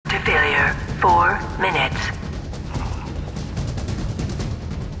4 minutes.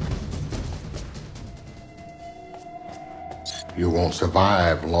 You won't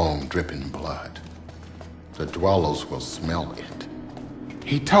survive long dripping blood. The dwellers will smell it.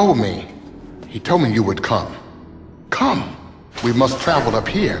 He told me you would come. Come! We must travel up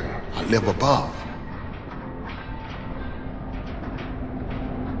here. I live above.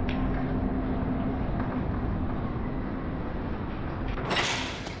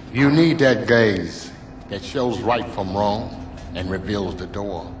 You need that gaze that shows right from wrong and reveals the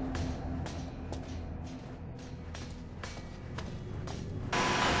door.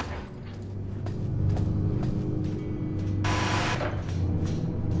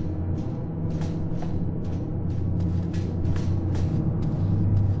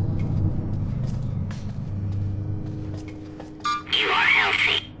 You are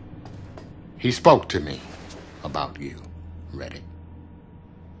healthy. He spoke to me about you, Riddick.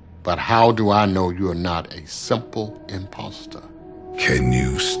 But how do I know you're not a simple imposter? Can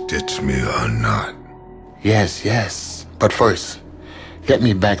you stitch me or not? Yes. But first, get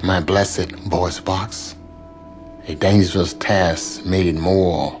me back my blessed voice box. A dangerous task made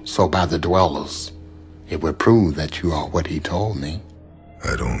more so by the dwellers. It would prove that you are what he told me.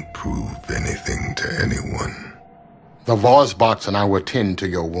 I don't prove anything to anyone. The voice box and I will tend to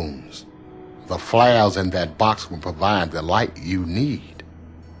your wounds. The flares in that box will provide the light you need.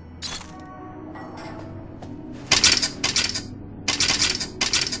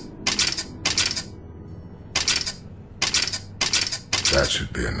 That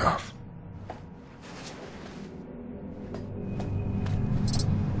should be enough.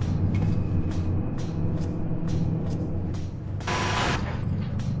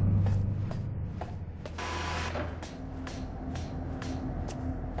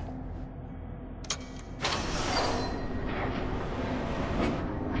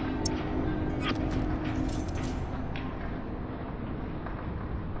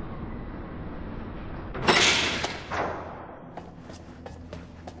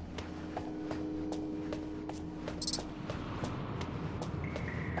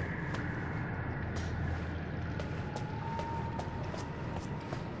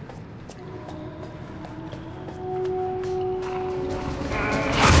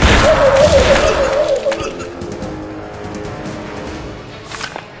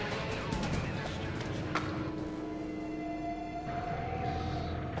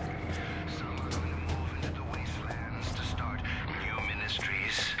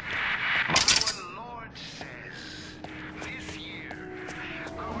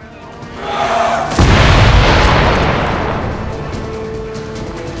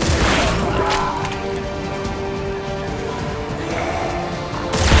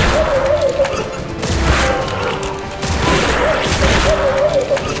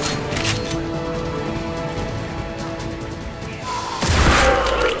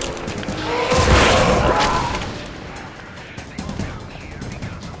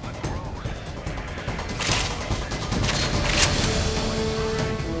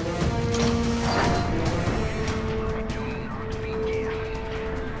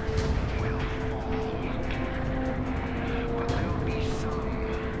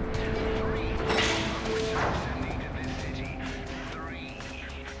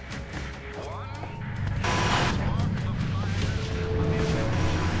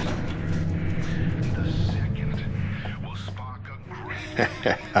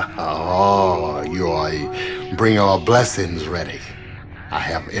 Oh, you are a bringer of blessings, Riddick. I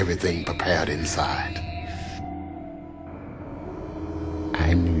have everything prepared inside.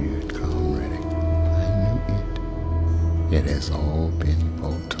 I knew you'd come, Riddick. I knew it. It has all been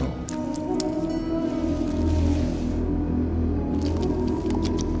foretold.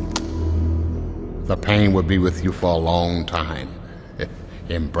 The pain will be with you for a long time.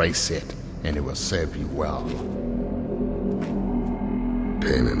 Embrace it, and it will serve you well.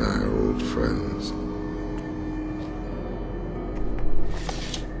 Pain and I are old friends.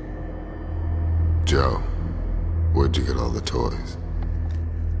 Joe, where'd you get all the toys?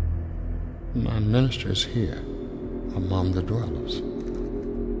 My minister is here, among the dwellers.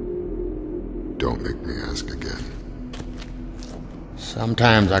 Don't make me ask again.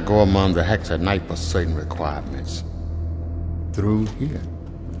 Sometimes I go among the hex at night for certain requirements. Through here.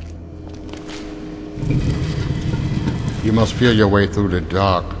 You must feel your way through the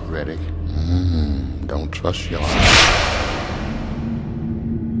dark, Riddick. Don't trust your eyes.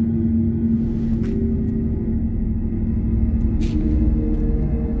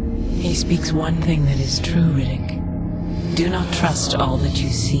 He speaks one thing that is true, Riddick. Do not trust all that you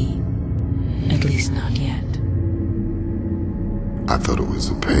see. At least not yet. I thought it was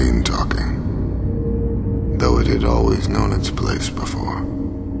a pain talking. though it had always known its place before.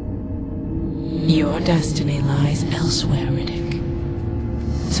 Your destiny lies elsewhere, Riddick.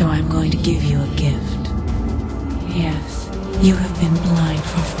 So I'm going to give you a gift. Yes, you have been blind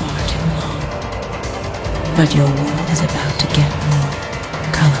for far too long. But your world is about to get more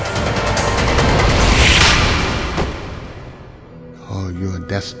colorful. Oh, you're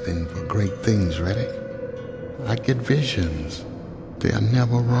destined for great things, Riddick. I get visions. They are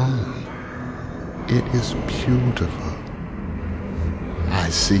never wrong. It is beautiful. I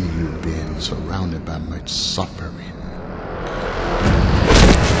see you being surrounded by much suffering.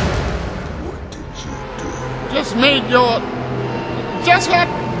 What did you do?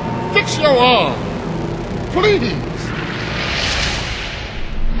 Fix your arm. Please.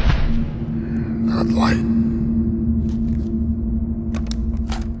 Not light.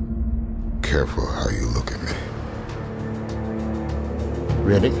 Careful how you look at me.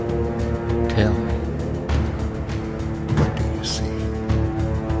 Riddick, tell me, what do you see?